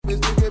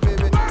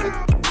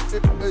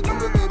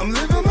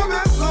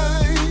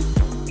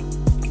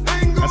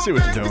see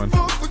what you're doing.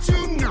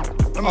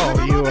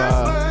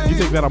 Oh, you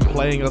think that I'm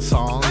playing a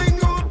song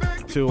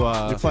to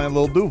You're playing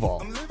Lil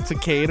Duval. to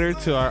cater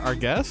to our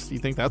guest? You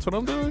think that's what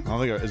I'm doing? I don't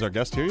think is our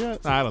guest here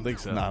yet? I don't think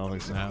so. No, I don't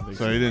think so. I don't think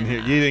So you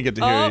didn't get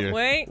to hear you.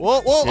 Wait.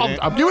 Well,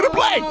 I'm giving it a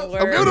play.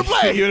 I'm giving it a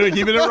play.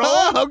 Keeping it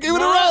rolling. I'm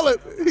giving it rolling.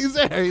 He's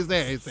there.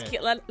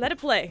 Let it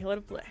play. Let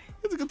it play.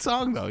 It's a good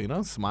song, though. You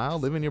know, smile,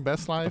 living your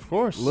best life. Of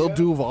course. Lil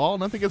Duval.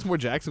 Nothing gets more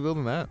Jacksonville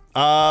than that.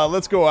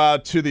 Let's go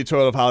out to the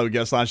Toyota of Hollywood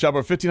guest line. Shop over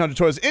 1,500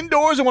 Toyotas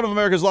indoors in one of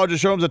America's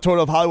largest showrooms at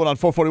Toyota of Hollywood on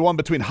 441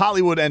 between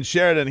Hollywood and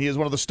Sheridan. He is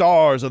one of the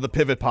stars of the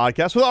Pivot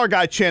podcast with our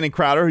guy Channing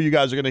Crowder, who you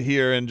guys are going to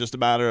hear in just a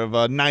matter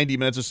of 90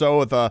 minutes or so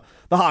with the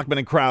Hochman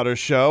and Crowder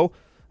show.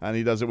 And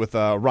he does it with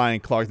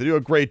Ryan Clark. They do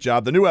a great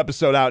job. The new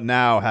episode out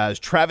now has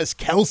Travis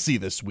Kelce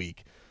this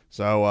week.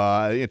 So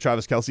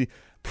Travis Kelce,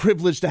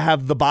 privileged to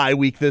have the bye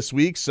week this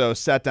week, so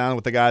sat down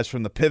with the guys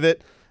from the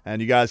Pivot,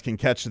 and you guys can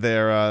catch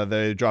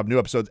they drop new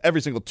episodes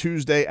every single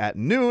Tuesday at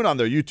noon on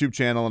their YouTube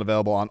channel and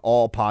available on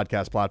all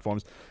podcast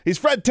platforms. He's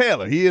Fred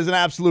Taylor. He is an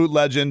absolute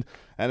legend,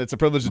 and it's a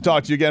privilege to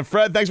talk to you again.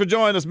 Fred, thanks for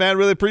joining us, man.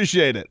 Really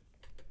appreciate it.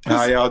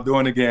 How y'all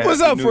doing again?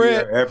 What's Happy up, New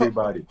Fred? Year,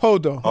 everybody.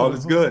 Hold on. All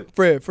is good.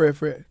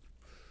 Fred.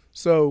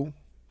 So,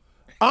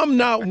 I'm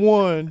not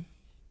one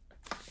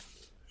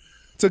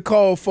to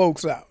call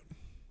folks out.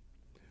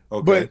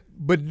 Okay.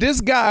 But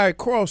this guy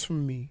across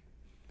from me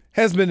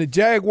has been a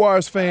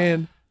Jaguars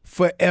fan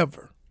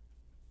forever,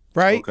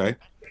 right? Okay.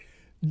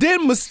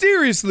 Then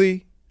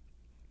mysteriously,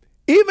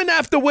 even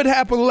after what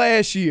happened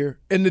last year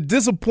and the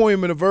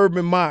disappointment of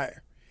Urban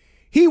Meyer,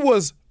 he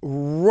was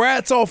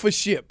rats off a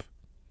ship,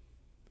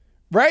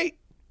 right?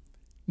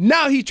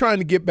 Now he's trying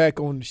to get back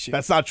on the ship.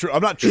 That's not true.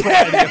 I'm not trying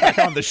to get back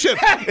on the ship.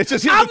 It's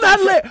just I'm not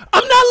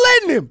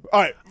letting him.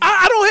 All right.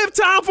 I don't have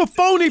time for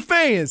phony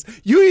fans.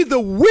 You either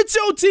with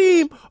your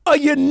team or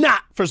you're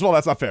not. First of all,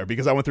 that's not fair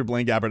because I went through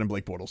Blaine Gabbert and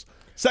Blake Bortles.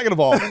 Second of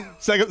all,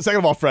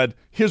 Fred,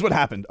 here's what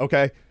happened,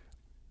 okay?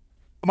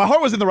 My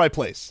heart was in the right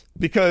place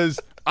because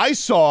I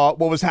saw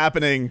what was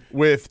happening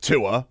with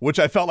Tua, which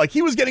I felt like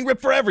he was getting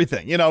ripped for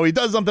everything. You know, he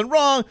does something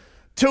wrong.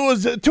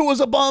 Tua's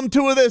a bum,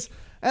 Tua this.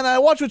 And I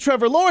watched with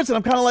Trevor Lawrence, and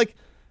I'm kind of like,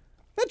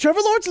 man, Trevor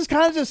Lawrence is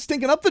kind of just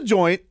stinking up the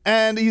joint,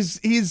 and he's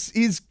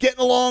getting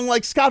along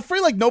like scot-free,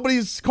 like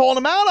nobody's calling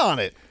him out on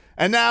it.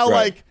 And now,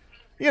 Right. like,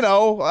 you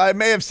know, I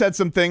may have said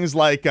some things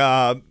like,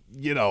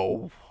 you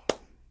know,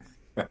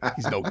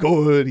 he's no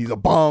good, he's a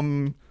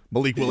bum.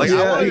 Malik Willis.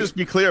 I want to just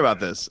be clear about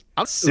this.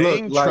 I'm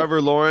saying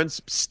Trevor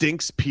Lawrence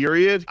stinks,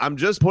 period. I'm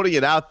just putting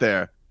it out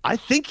there. I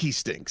think he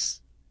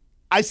stinks.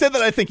 I said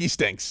that I think he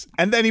stinks.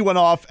 And then he went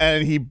off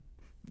and he,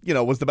 you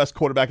know, was the best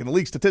quarterback in the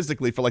league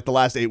statistically for like the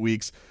last 8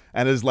 weeks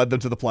and has led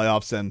them to the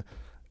playoffs. And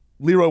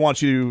Leroy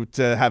wants you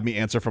to have me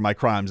answer for my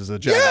crimes as a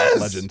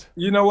Jaguars legend.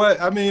 You know what?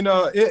 I mean,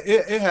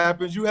 it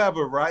happens. You have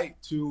a right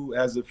to,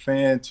 as a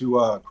fan,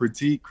 to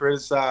critique,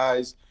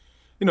 criticize,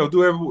 you know,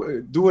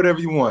 do whatever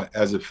you want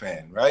as a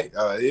fan, right?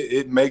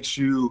 It makes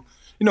you,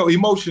 you know,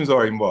 emotions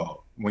are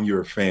involved when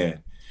you're a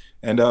fan.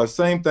 And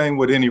same thing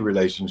with any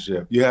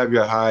relationship. You have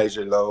your highs,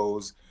 your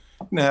lows.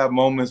 You can have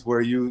moments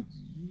where you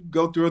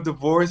go through a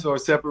divorce or a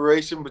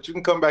separation, but you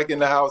can come back in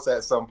the house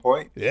at some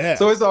point. Yeah.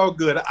 So it's all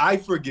good. I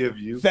forgive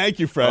you. Thank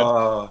you, Fred.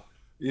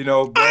 You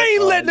know, but, I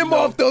ain't letting him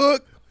off the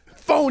hook.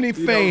 Phony you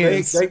know,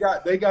 fans. they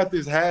got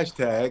this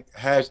hashtag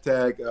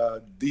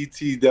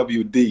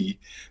DTWD,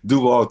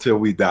 Duval till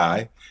we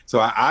die.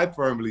 So I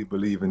firmly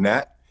believe in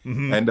that.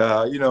 Mm-hmm.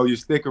 And you know, you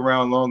stick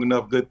around long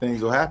enough, good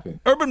things will happen.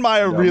 Urban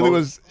Meyer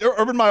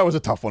Urban Meyer was a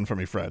tough one for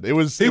me, Fred. He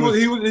was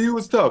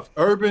tough.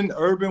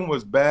 Urban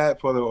was bad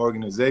for the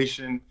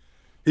organization.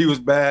 He was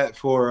bad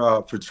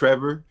for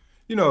Trevor.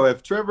 You know,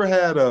 if Trevor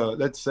had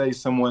let's say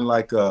someone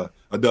like a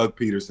Doug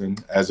Peterson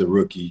as a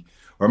rookie,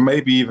 or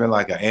maybe even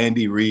like a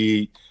Andy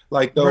Reid,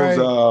 like those,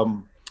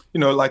 you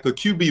know, like a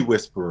QB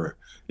whisperer,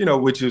 you know,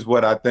 which is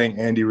what I think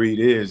Andy Reid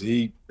is.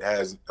 He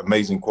has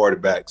amazing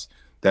quarterbacks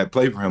that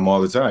play for him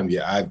all the time.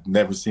 Yeah, I've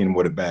never seen him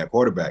with a bad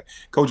quarterback.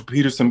 Coach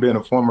Peterson being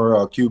a former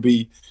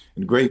QB,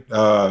 and great,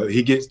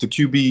 he gets the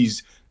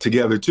QBs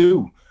together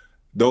too.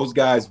 Those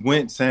guys,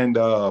 Wentz and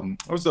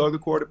what's the other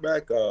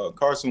quarterback?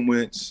 Carson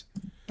Wentz.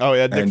 Oh,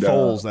 yeah, Nick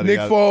Foles. Nick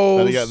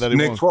Foles.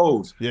 Nick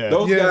Foles. Yeah.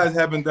 Those guys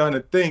haven't done a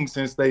thing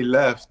since they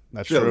left.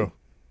 That's Philly. true.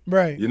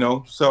 Right. You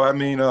know, so I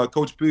mean,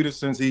 Coach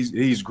Peterson's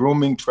he's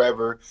grooming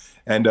Trevor,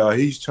 and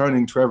he's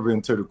turning Trevor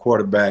into the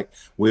quarterback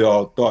we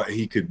all thought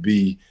he could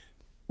be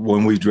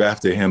when we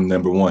drafted him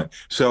number one.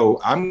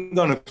 So I'm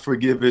gonna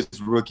forgive his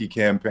rookie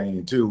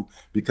campaign too,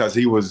 because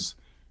he was,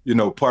 you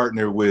know,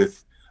 partnered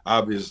with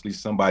obviously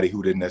somebody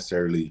who didn't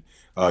necessarily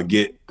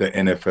get the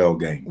NFL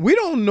game. We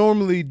don't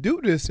normally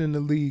do this in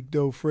the league,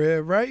 though,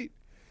 Fred, right?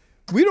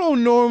 We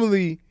don't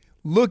normally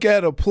look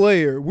at a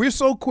player. We're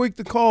so quick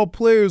to call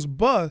players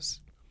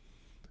bust,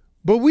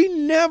 but we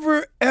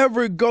never,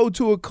 ever go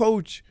to a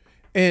coach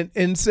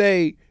and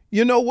say,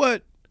 you know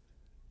what?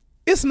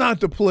 It's not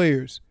the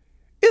players.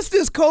 It's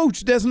this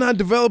coach that's not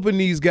developing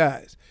these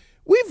guys.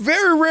 We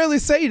very rarely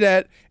say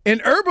that,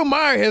 and Urban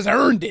Meyer has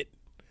earned it.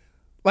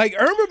 Like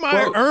Urban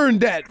Meyer earned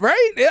that,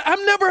 right?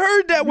 I've never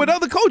heard that with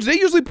other coaches. They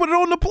usually put it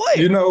on the player.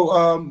 You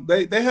know,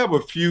 they have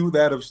a few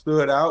that have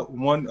stood out.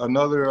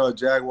 Another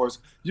Jaguars.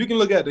 You can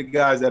look at the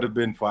guys that have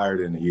been fired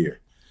in a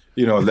year.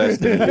 You know, less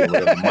than a year.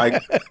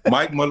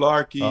 Mike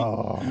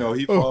Mularkey. You know,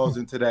 he falls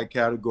into that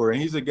category,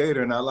 and he's a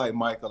Gator, and I like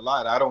Mike a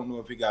lot. I don't know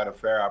if he got a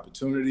fair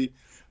opportunity,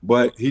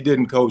 but he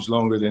didn't coach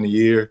longer than a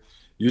year.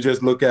 You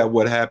just look at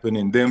what happened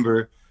in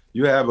Denver.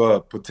 You have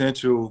a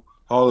potential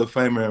Hall of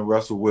Famer in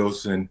Russell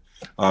Wilson.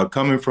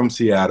 Coming from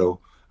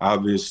Seattle,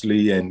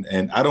 obviously,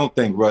 and I don't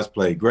think Russ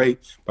played great,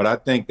 but I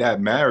think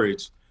that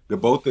marriage, the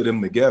both of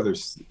them together,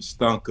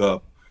 stunk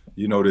up,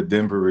 you know, the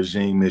Denver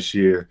regime this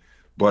year.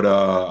 But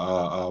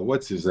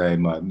what's his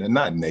name?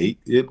 Not Nate.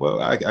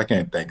 I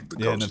can't think of the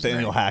coach's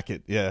Nathaniel name.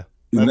 Hackett. Yeah,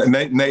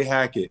 Nate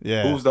Hackett.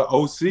 Yeah, who's the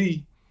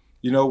OC?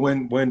 You know,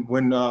 when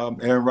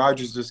Aaron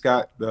Rodgers just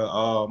got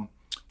the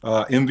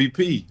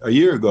MVP a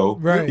year ago,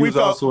 right? He was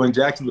also in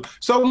Jacksonville.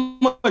 So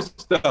much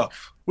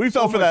stuff. We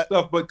fell for that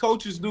stuff, but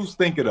coaches do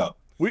stink it up.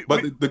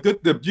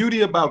 The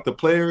beauty about the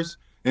players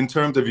in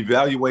terms of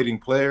evaluating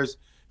players,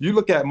 you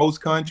look at most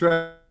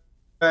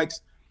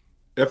contracts.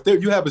 If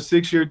you have a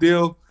 6-year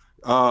deal,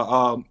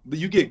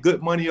 you get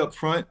good money up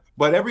front,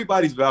 but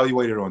everybody's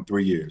evaluated on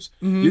 3 years.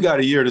 Mm-hmm. You got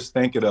a year to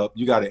stink it up.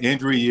 You got an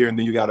injury year, and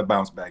then you got a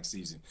bounce back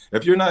season.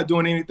 If you're not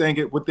doing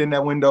anything within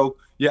that window,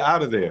 you're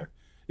out of there.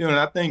 You know, and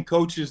I think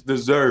coaches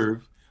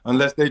deserve.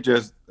 Unless they're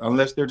just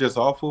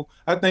awful,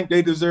 I think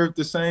they deserve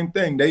the same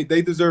thing. They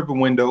deserve a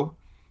window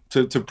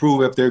to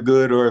prove if they're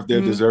good or if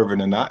they're deserving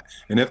or not.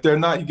 And if they're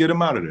not, you get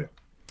them out of there.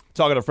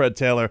 Talking to Fred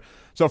Taylor.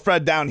 So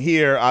Fred, down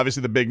here,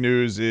 obviously the big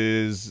news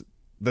is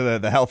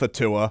the health of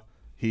Tua.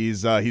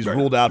 He's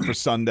ruled out for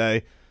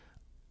Sunday.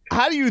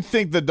 How do you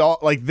think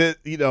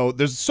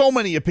there's so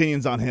many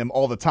opinions on him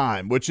all the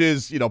time, which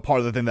is, part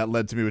of the thing that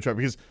led to me with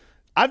Trevor, because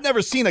I've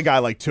never seen a guy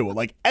like Tua.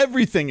 Like,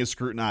 everything is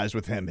scrutinized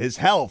with him, his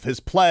health, his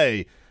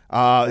play,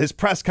 his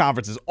press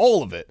conferences,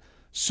 all of it.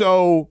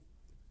 So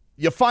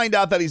you find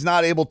out that he's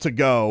not able to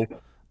go.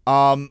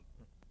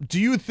 Do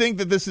you think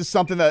that this is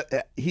something that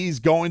that's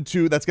going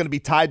to be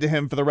tied to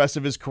him for the rest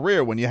of his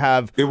career when you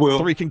have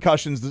 3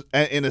 concussions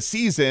in a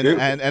season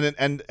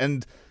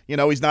and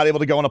he's not able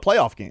to go in a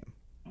playoff game?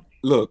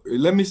 Look,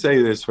 let me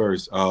say this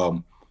first.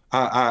 I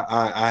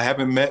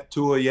haven't met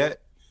Tua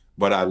yet,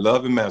 but I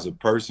love him as a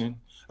person.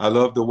 I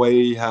love the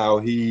way how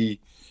he's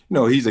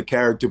a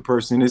character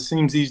person. It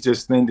seems he's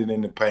just standing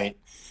in the paint,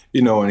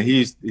 and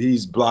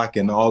he's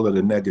blocking all of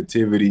the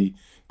negativity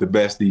the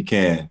best he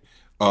can.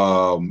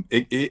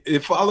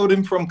 It followed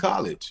him from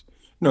college.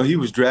 He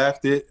was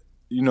drafted,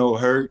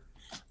 hurt,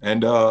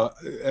 and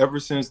ever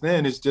since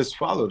then, it's just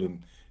followed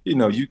him.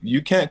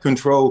 You can't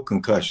control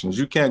concussions.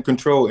 You can't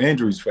control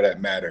injuries, for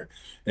that matter,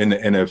 in the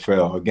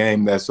NFL, a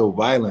game that's so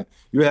violent.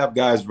 You have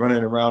guys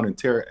running around and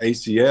tear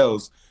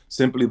ACLs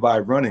simply by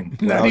running,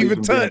 not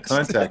even being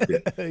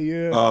contacted.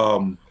 Yeah.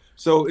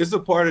 So it's a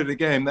part of the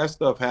game. That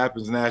stuff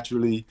happens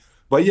naturally.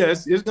 But yeah,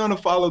 it's going to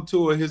follow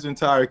Tua his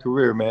entire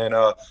career, man.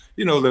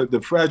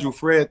 The Fragile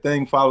Fred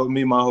thing followed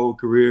me my whole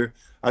career.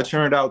 I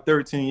churned out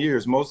 13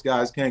 years. Most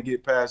guys can't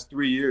get past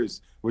 3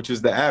 years, which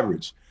is the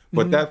average.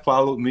 But that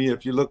followed me.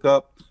 If you look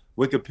up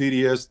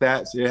Wikipedia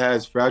stats, it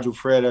has Fragile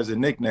Fred as a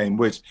nickname,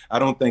 which I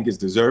don't think is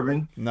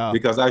deserving. No.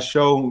 Because I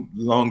show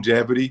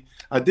longevity.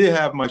 I did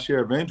have my share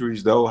of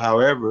injuries, though.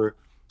 However,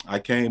 I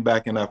came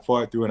back and I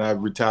fought through, and I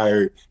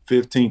retired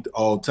 15th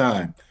all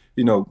time.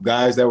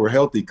 Guys that were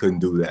healthy couldn't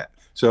do that.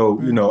 So,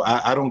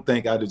 I don't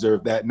think I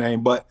deserve that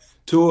name. But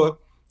Tua,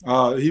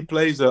 he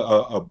plays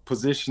a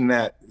position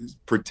that is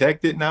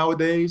protected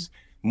nowadays,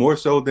 more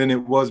so than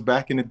it was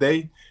back in the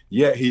day.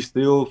 Yet he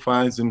still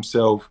finds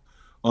himself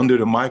under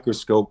the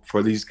microscope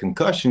for these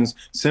concussions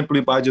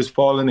simply by just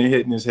falling and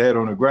hitting his head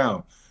on the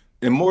ground.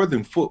 And more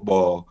than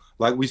football,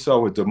 like we saw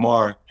with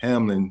Damar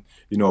Hamlin,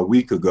 a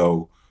week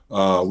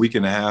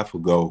and a half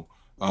ago,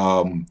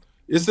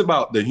 it's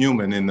about the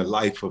human in the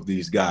life of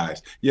these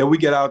guys. Yeah, we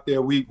get out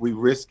there, we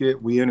risk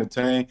it, we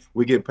entertain,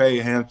 we get paid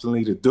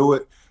handsomely to do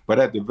it. But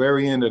at the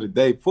very end of the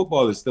day,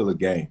 football is still a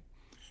game.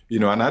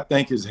 And I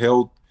think his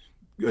health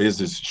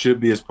should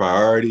be his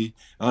priority.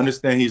 I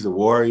understand he's a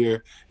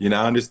warrior. I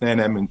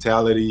understand that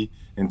mentality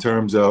in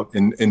terms of,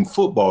 in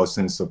football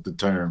sense of the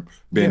term,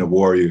 being a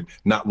warrior,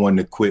 not one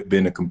to quit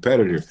being a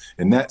competitor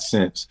in that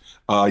sense.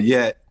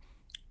 Yet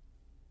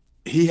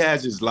he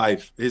has his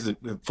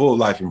full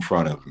life in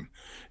front of him.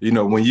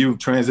 When you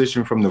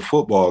transition from the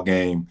football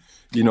game,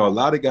 a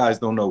lot of guys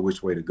don't know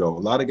which way to go. A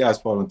lot of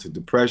guys fall into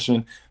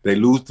depression. They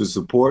lose the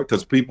support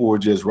because people were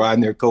just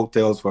riding their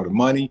coattails for the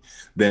money.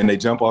 Then they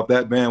jump off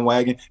that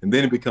bandwagon, and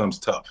then it becomes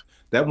tough.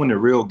 That's when the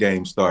real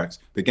game starts,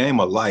 the game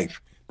of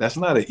life. That's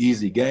not an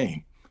easy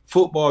game.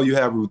 Football, you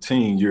have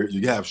routine,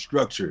 you have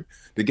structure.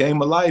 The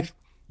game of life,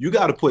 you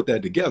got to put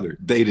that together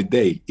day to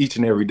day, each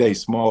and every day,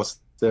 small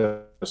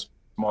steps,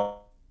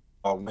 small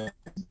wins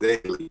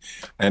daily.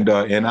 And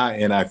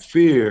I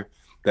fear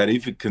that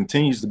if he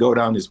continues to go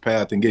down this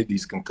path and get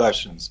these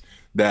concussions,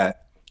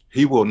 that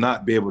he will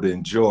not be able to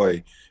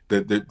enjoy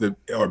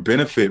or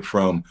benefit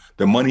from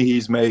the money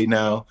he's made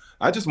now.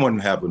 I just want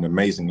him to have an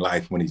amazing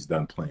life when he's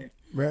done playing.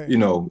 Right. You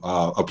know,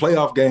 a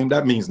playoff game,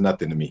 that means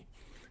nothing to me.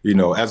 You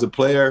know, as a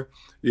player,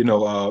 you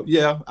know,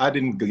 yeah, I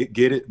didn't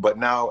get it. But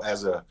now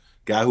as a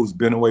guy who's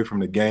been away from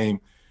the game,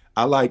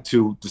 I like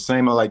to, the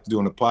same I like to do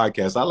on the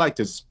podcast, I like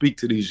to speak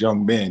to these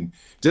young men,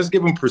 just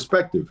give them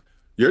perspective.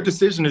 Your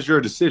decision is your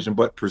decision,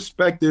 but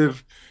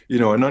perspective, you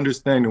know, and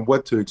understanding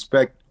what to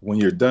expect when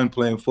you're done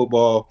playing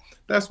football,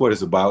 that's what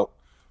it's about.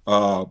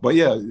 But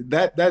yeah,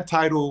 that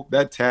title,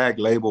 that tag,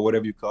 label,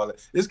 whatever you call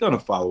it, it's going to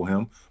follow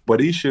him. But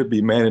he should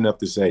be man enough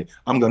to say,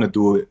 I'm going to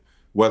do it.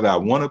 Whether I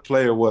want to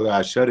play or whether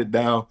I shut it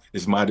down,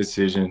 it's my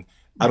decision.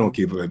 I don't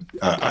give a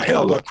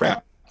hell of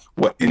crap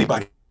what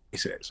anybody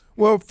says.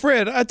 Well,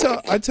 Fred, I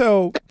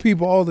tell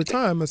people all the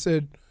time, I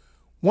said,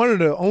 one of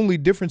the only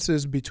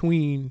differences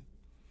between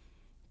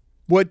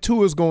what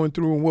Tua's going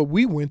through and what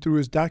we went through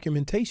is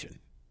documentation,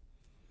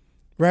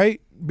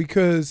 right?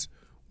 Because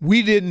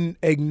we didn't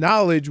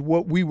acknowledge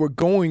what we were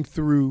going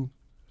through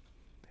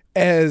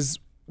as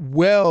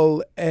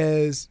well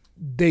as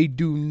they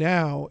do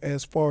now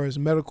as far as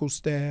medical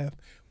staff,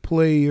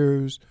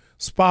 players,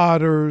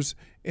 spotters,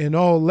 and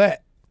all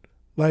that.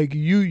 Like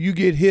you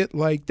get hit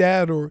like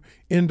that or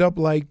end up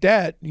like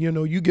that, you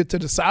know, you get to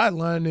the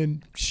sideline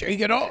and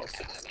shake it off.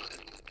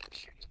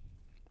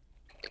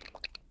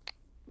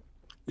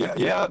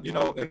 Yeah, you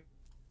know, and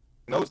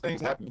those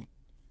things happen.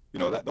 You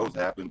know, those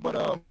happen,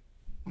 but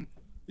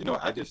you know,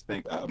 I just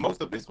think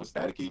most of this was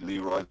staticky,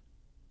 Leroy.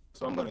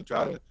 So I'm going to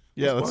try to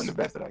respond the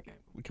best that I can.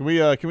 Can we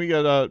get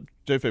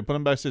JFA, put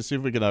him back to see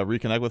if we can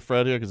reconnect with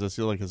Fred here, because I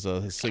feel like his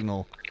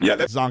signal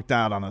zonked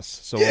out on us.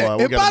 So yeah,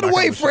 we'll and by the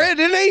way, Fred,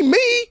 it ain't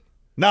me.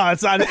 No,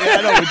 it's not.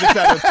 I know. We just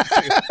had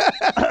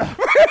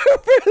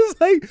Fred's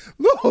like,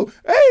 no,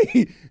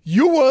 hey,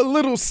 you were a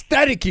little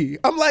staticky.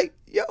 I'm like,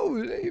 yo.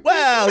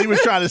 Well, he was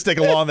trying to stick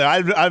along there.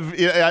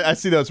 I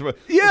see those.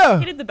 Yeah,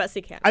 he did the best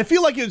he can. I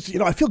feel like it's, you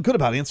know, I feel good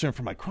about answering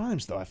for my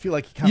crimes, though. I feel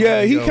like he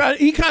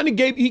kind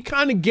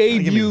of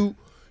gave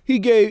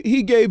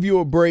you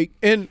a break.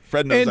 And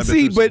Fred knows and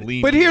see,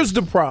 but here's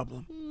the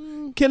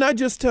problem. Can I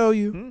just tell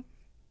you?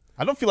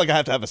 I don't feel like I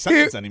have to have a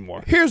sentence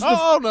anymore. Here's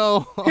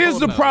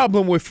the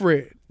problem with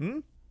Fred.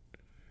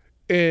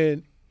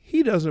 And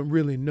he doesn't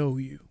really know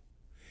you.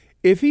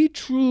 If he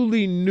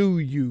truly knew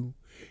you,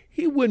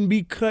 he wouldn't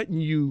be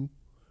cutting you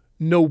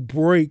no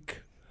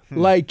break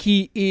like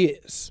he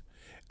is.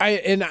 I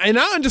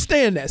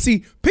understand that.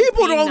 See,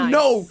 people don't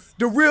know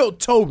the real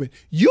Tobin.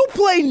 You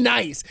play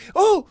nice.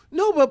 Oh,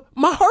 no, but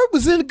my heart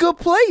was in a good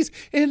place.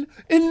 And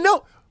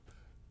no,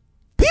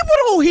 people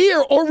don't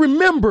hear or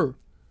remember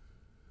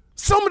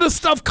some of the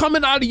stuff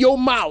coming out of your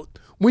mouth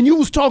when you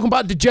was talking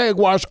about the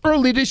Jaguars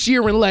early this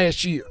year and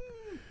last year.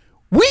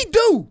 We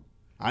do.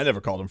 I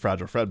never called him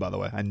Fragile Fred, by the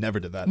way. I never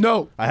did that.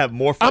 No. I have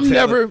more Fred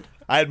Taylor.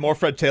 I had more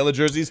Fred Taylor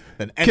jerseys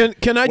than any.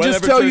 Can I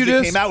just tell you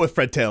this? Came out with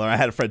Fred Taylor. I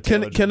had a Fred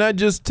Taylor jersey. Can I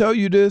just tell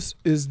you this?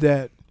 Is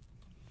that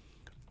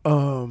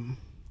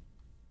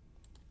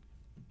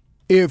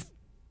if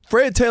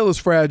Fred Taylor's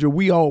fragile,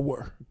 we all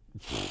were.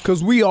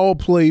 Because we all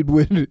played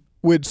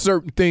with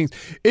certain things.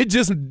 It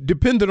just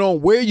depended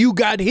on where you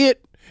got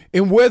hit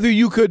and whether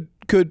you could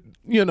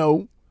you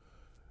know,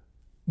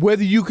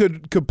 whether you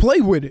could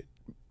play with it.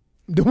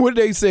 What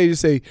do they say? They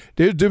say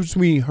there's a difference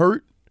between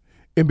hurt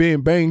and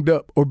being banged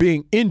up, or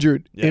being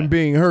injured and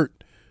being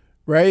hurt,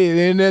 right?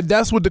 And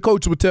that's what the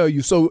coach would tell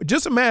you. So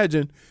just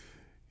imagine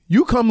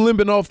you come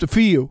limping off the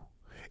field,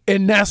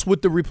 and that's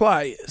what the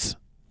reply is.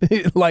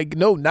 Like,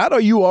 no, not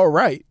are you all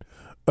right?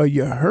 Are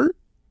you hurt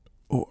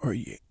or are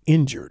you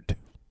injured?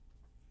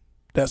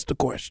 That's the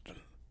question.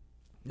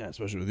 Yeah,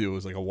 especially with you, it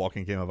was like a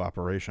walking game of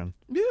operation.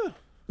 Yeah.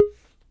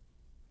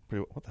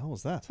 What the hell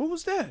was that? What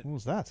was that? What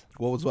was that?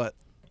 What was what?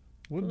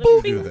 What did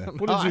you do there?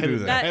 What did you do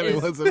there? That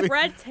is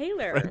Fred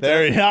Taylor.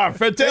 There you are,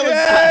 Fred Taylor.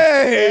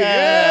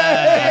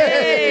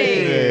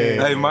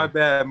 Hey, my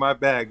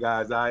bad,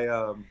 guys.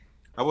 I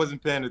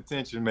wasn't paying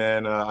attention,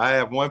 man. I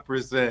have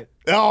 1%.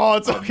 Oh,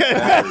 it's okay.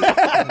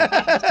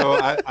 So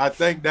I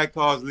think that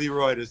caused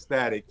Leroy to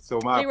static.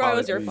 So my Leroy, apologies.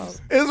 was your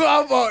fault. It's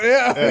my fault.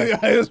 Yeah.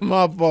 It's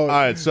my fault. All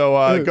right,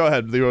 so go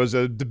ahead, Leroy.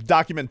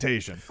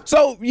 Documentation.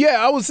 So, yeah,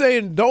 I was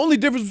saying the only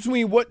difference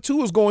between what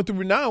Tua's going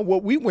through now and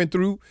what we went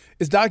through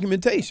is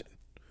documentation,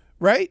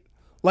 right?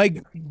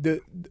 Like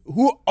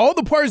all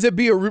the parties that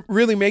be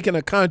really making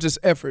a conscious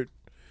effort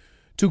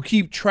to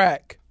keep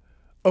track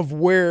of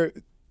where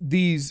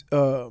these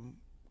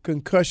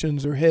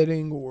concussions are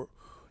heading, or,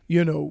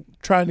 you know,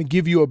 trying to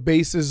give you a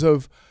basis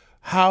of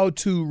how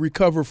to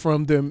recover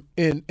from them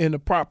in a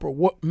proper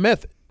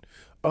method.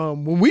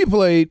 When we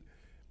played,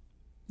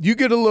 you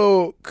get a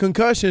little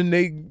concussion,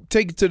 they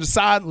take you to the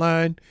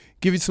sideline,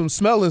 give you some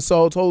smelling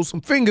salts, hold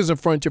some fingers in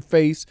front of your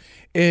face,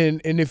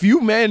 and if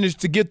you manage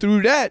to get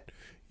through that,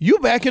 you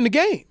back in the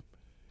game.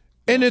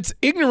 And it's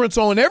ignorance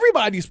on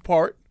everybody's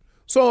part.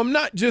 So I'm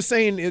not just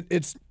saying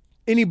it's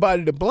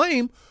anybody to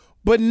blame,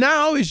 but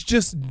now it's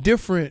just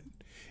different.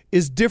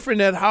 It's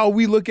different at how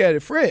we look at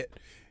it, Fred.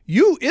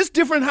 It's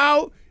different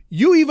how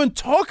you even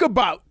talk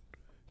about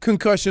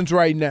concussions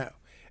right now.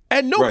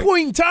 At no Right.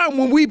 point in time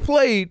when we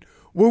played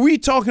were we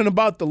talking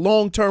about the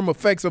long-term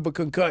effects of a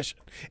concussion.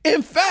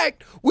 In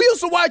fact, we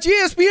used to watch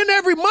ESPN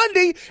every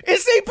Monday and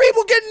see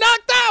people get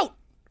knocked out.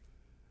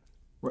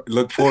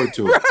 Look forward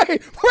to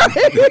it.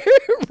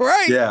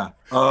 Right. Yeah.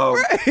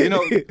 Right. You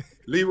know,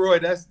 Leroy,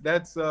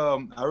 that's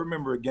I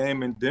remember a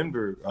game in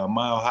Denver,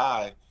 Mile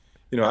High.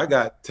 You know, I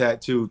got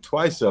tattooed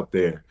twice up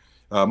there.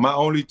 My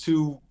only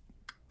 2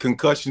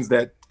 concussions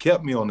that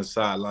kept me on the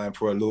sideline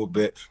for a little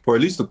bit, for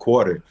at least a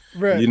quarter.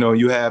 Right. You know,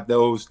 you have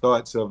those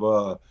thoughts of,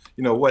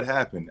 you know, what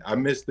happened? I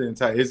missed the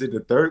entire, is it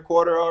the third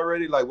quarter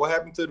already? Like, what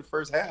happened to the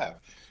first half?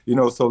 You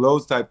know, so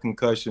those type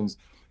concussions.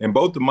 And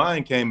both of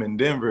mine came in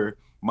Denver,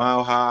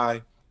 Mile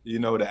High. You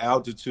know, the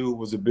altitude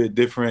was a bit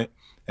different.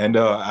 And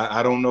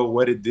I don't know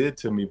what it did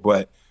to me,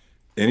 but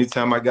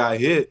anytime I got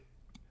hit,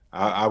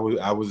 I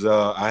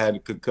had a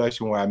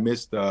concussion where I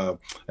missed at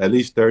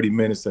least 30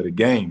 minutes of the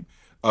game.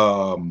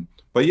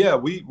 But yeah,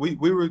 we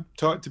were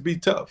taught to be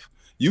tough.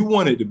 You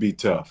wanted to be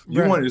tough.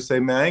 You wanted to say,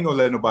 man, I ain't gonna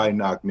let nobody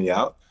knock me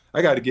out.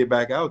 I got to get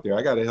back out there.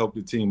 I got to help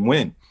the team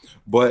win.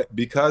 But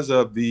because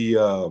of the,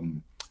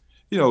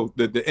 you know,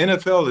 the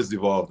NFL has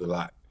evolved a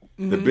lot.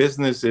 Mm-hmm. The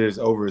business is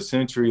over a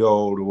century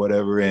old or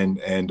whatever, and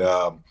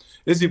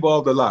it's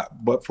evolved a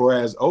lot. But for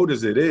as old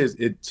as it is,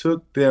 it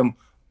took them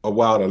a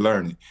while to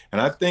learn it. And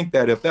I think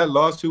that if that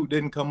lawsuit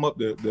didn't come up,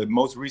 the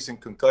most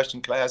recent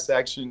concussion class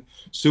action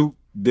suit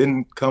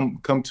didn't come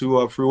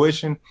to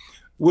fruition,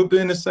 we'd be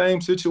in the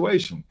same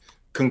situation.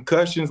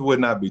 Concussions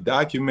would not be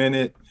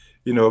documented,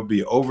 you know,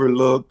 be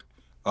overlooked.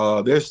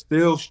 They're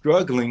still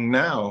struggling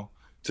now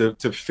to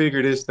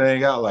figure this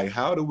thing out. Like,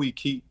 how do we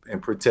keep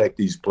and protect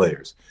these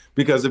players?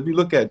 Because if you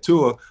look at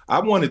Tua, I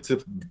wanted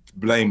to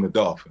blame the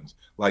Dolphins.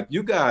 Like,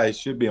 you guys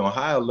should be on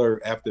high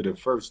alert after the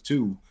first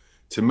 2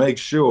 to make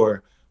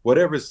sure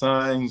whatever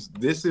signs,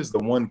 this is the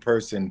one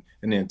person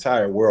in the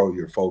entire world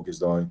you're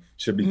focused on,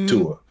 should be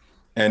Tua.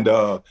 And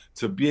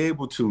to be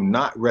able to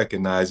not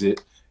recognize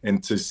it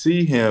and to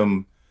see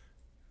him,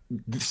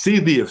 see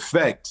the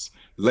effects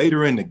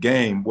later in the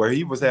game where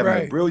he was having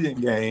a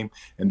brilliant game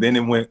and then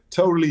it went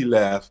totally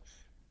left.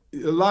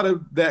 A lot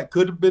of that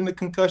could have been the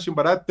concussion,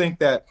 but I think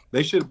that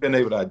they should have been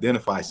able to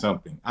identify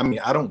something. I mean,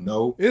 I don't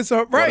know. It's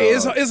hard.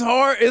 It's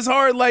hard. It's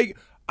hard. Like,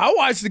 I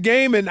watched the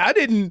game and I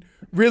didn't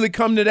really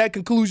come to that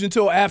conclusion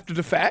until after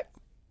the fact.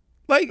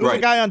 Like, it was a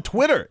guy on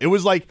Twitter. It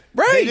was like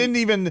they didn't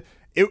even.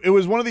 It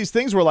was one of these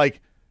things where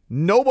like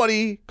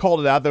nobody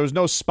called it out. There was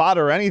no spot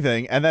or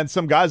anything. And then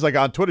some guys like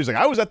on Twitter, he's like,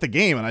 I was at the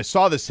game and I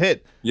saw this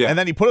hit. Yeah. And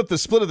then he put up the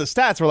split of the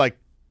stats. We're like,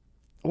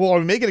 well, are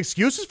we making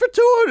excuses for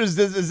Tua? Is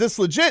this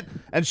legit?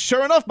 And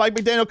sure enough, Mike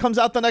McDaniel comes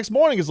out the next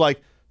morning. Is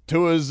like,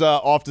 Tua's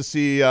off to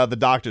see the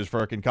doctors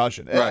for a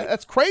concussion. Right.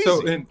 That's crazy.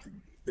 So, and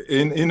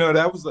you know,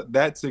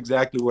 that's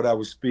exactly what I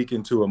was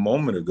speaking to a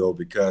moment ago,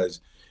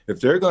 because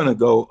if they're going to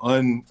go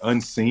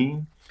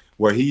unseen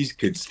where he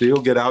could still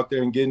get out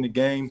there and get in the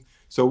game,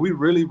 so we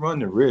really run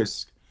the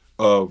risk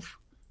of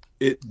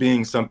it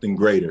being something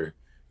greater,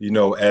 you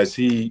know, as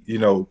he, you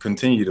know,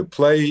 continue to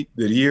play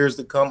the years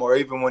to come, or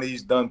even when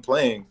he's done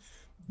playing.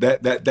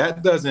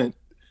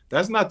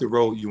 That's not the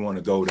road you want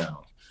to go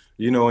down,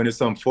 you know, and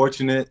it's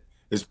unfortunate.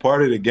 It's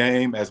part of the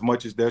game, as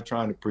much as they're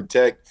trying to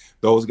protect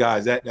those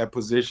guys at that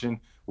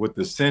position with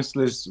the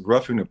senseless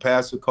roughing the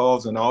passer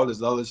calls and all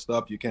this other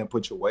stuff. You can't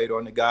put your weight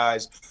on the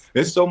guys.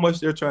 There's so much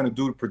they're trying to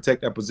do to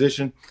protect that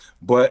position.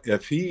 But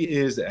if he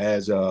is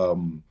as,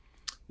 you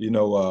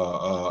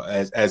know,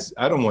 as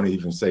I don't want to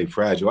even say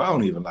fragile. I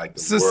don't even like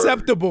the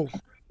susceptible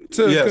word.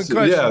 To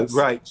concussions. Yeah,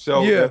 right.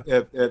 So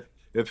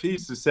if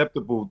he's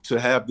susceptible to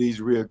have these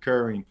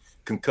reoccurring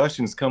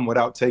concussions come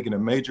without taking a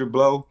major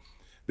blow,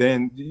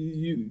 then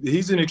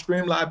he's an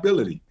extreme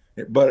liability.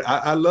 But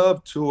I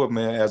love Tua,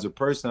 man, as a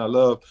person. I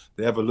love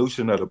the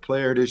evolution of the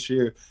player this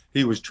year.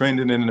 He was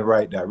trending in the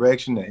right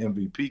direction, the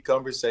MVP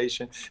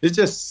conversation. It's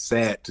just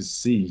sad to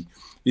see,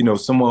 you know,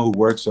 someone who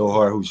works so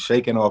hard, who's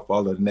shaking off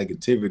all of the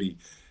negativity,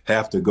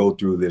 have to go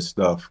through this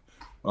stuff.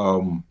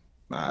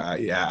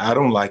 I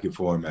don't like it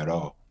for him at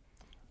all.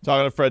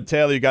 Talking to Fred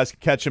Taylor, you guys can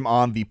catch him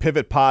on the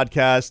Pivot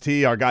podcast.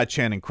 He, our guy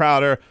Channing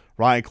Crowder,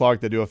 Ryan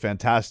Clark, they do a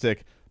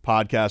fantastic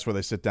podcast where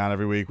they sit down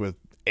every week with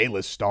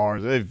A-list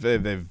stars.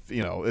 They've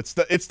you know, it's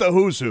the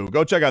who's who.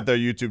 Go check out their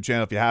YouTube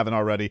channel if you haven't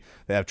already.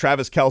 They have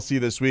Travis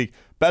Kelce this week.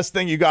 Best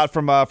thing you got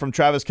from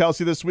Travis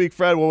Kelce this week,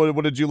 Fred?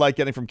 What did you like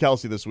getting from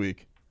Kelce this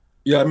week?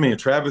 Yeah, I mean,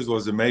 Travis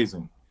was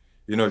amazing.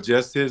 You know,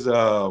 just his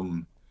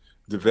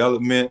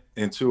development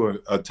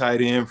into a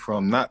tight end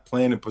from not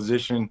playing a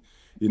position,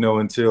 you know,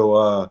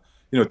 until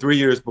 3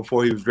 years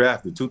before he was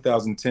drafted.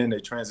 2010, they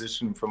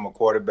transitioned him from a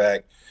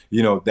quarterback.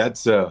 You know,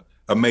 that's a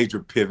major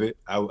pivot,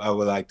 I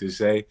would like to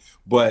say.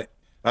 But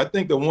I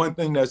think the one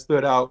thing that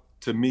stood out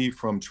to me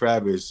from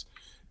Travis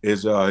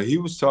is he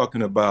was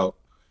talking about,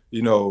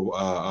 you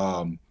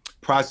know,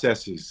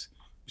 processes,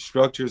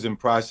 structures and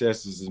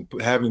processes, and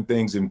having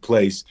things in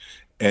place,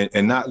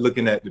 and not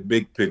looking at the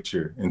big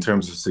picture in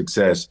terms of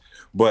success,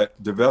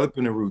 but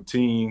developing a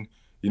routine,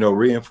 you know,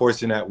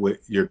 reinforcing that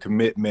with your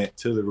commitment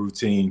to the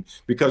routine,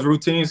 because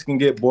routines can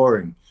get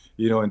boring.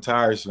 and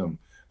tiresome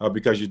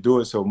because you do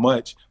it so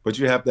much. But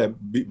you have to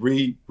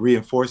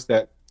reinforce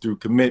that through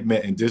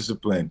commitment and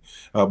discipline.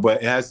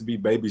 But it has to be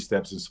baby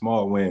steps and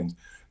small wins.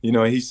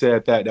 He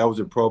said that was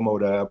a promo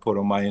that I put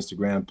on my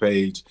Instagram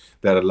page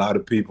that a lot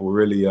of people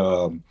really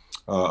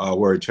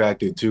were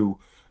attracted to.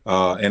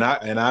 And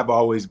I've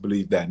always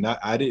believed that. And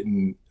I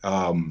didn't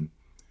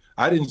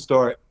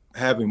start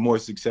having more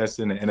success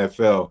in the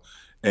NFL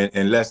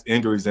and less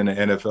injuries in the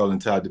NFL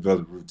until I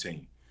developed a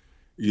routine.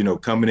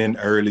 Coming in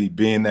early,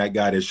 being that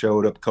guy that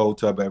showed up cold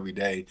tub every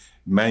day,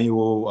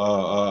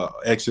 manual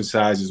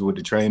exercises with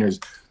the trainers,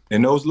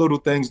 and those little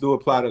things do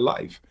apply to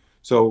life.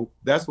 So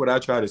that's what I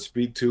try to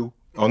speak to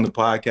on the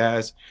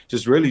podcast,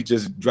 just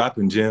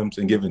dropping gems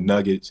and giving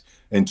nuggets.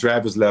 And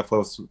Travis left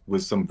us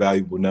with some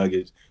valuable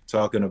nuggets,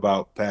 talking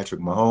about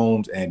Patrick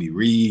Mahomes, Andy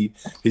Reid.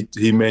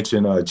 He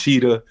mentioned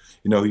Cheetah.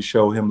 He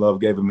showed him love,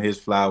 gave him his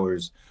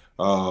flowers.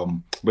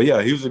 But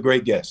yeah, he was a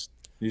great guest.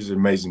 He's an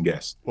amazing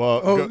guest.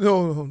 Well,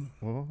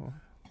 no.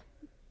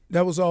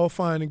 That was all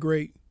fine and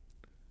great.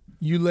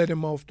 You let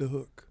him off the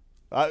hook.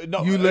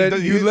 No, you let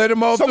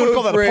him off the hook. Someone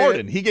called that a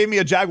pardon. He gave me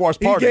a Jaguars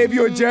pardon. He gave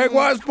you a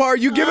Jaguars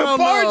pardon. You giving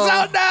pardons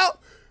out now?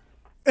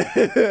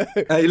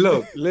 Hey,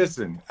 look,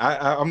 listen.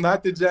 I'm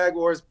not the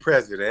Jaguars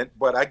president,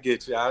 but I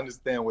get you. I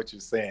understand what you're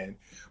saying.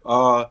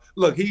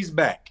 Look, he's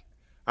back.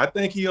 I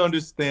think he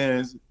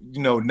understands,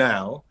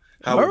 now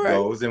how it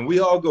goes, and we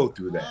all go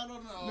through that.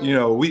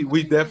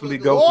 We definitely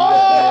go through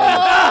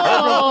that.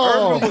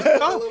 Urban was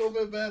a little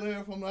bit better,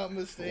 if I'm not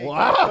mistaken.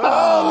 Wow!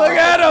 Oh, look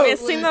at him!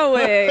 Missing the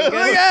wig. Look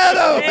at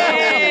him!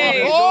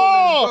 Hey.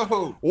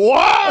 Oh!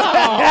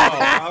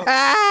 Wow!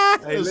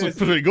 Hey, This is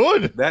listen, pretty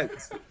good.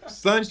 that's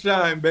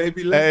sunshine,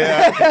 baby.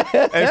 Hey,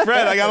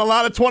 Fred, I got a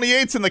lot of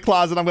 28s in the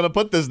closet. I'm going to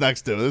put this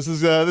next to. This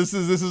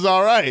is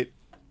all right.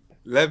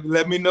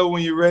 Let me know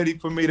when you're ready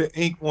for me to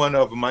ink one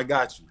of them. I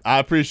got you. I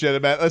appreciate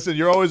it, man. Listen,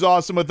 you're always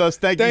awesome with us.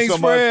 Thanks you so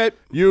Fred. much.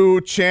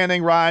 You,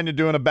 Channing, Ryan, you're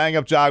doing a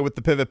bang-up job with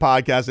the Pivot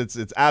Podcast.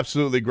 It's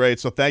absolutely great.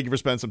 So thank you for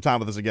spending some time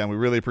with us again. We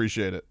really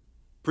appreciate it.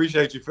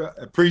 Appreciate you.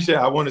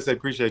 I want to say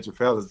appreciate you,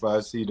 fellas, but I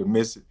see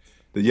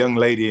the young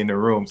lady in the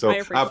room. So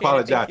I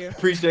apologize.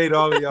 Appreciate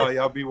all of y'all.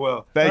 Y'all be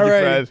well. Thank you,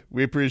 Fred.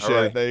 We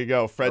appreciate it. There you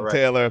go. Fred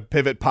Taylor,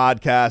 Pivot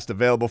Podcast,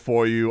 available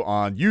for you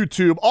on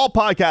YouTube, all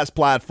podcast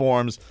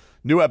platforms.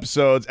 New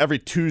episodes every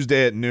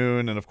Tuesday at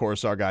noon. And, of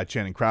course, our guy,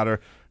 Channing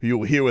Crowder, who you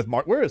will hear with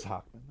Mark. Where is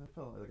Hockman? I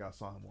felt like I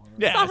saw him.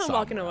 I saw him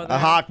walking over there.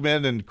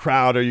 Hockman and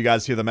Crowder, you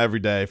guys hear them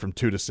every day from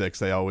 2 to 6.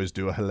 They always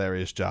do a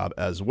hilarious job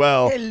as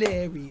well.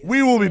 Hilarious.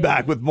 We will be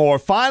back with more.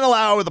 Final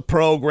hour of the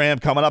program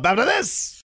coming up after this.